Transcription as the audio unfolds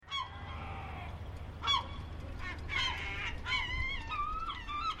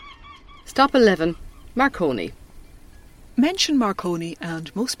Stop 11. Marconi. Mention Marconi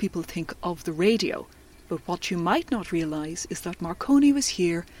and most people think of the radio, but what you might not realise is that Marconi was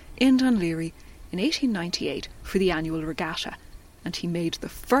here in Dunleary in 1898 for the annual regatta, and he made the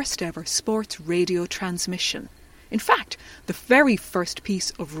first ever sports radio transmission. In fact, the very first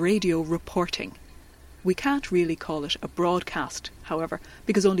piece of radio reporting. We can't really call it a broadcast, however,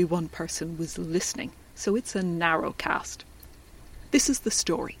 because only one person was listening, so it's a narrow cast. This is the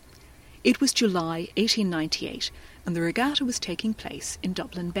story. It was July 1898, and the regatta was taking place in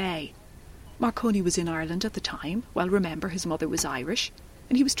Dublin Bay. Marconi was in Ireland at the time. Well, remember, his mother was Irish,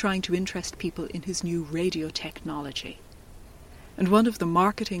 and he was trying to interest people in his new radio technology. And one of the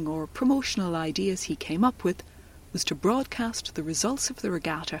marketing or promotional ideas he came up with was to broadcast the results of the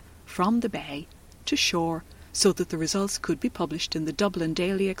regatta from the bay to shore so that the results could be published in the Dublin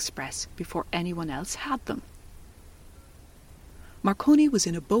Daily Express before anyone else had them. Marconi was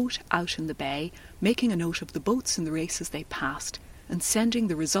in a boat out in the bay, making a note of the boats in the race as they passed, and sending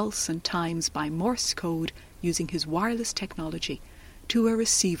the results and times by Morse code using his wireless technology to a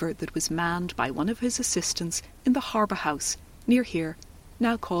receiver that was manned by one of his assistants in the Harbour House, near here,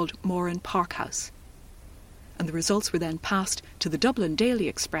 now called Moran Park House. And the results were then passed to the Dublin Daily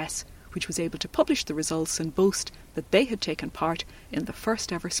Express, which was able to publish the results and boast that they had taken part in the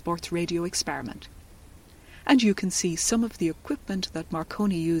first ever sports radio experiment. And you can see some of the equipment that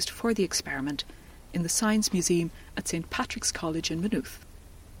Marconi used for the experiment in the Science Museum at St. Patrick's College in Maynooth.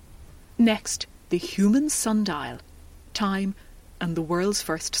 Next, the human sundial, time, and the world's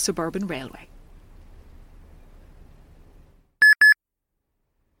first suburban railway.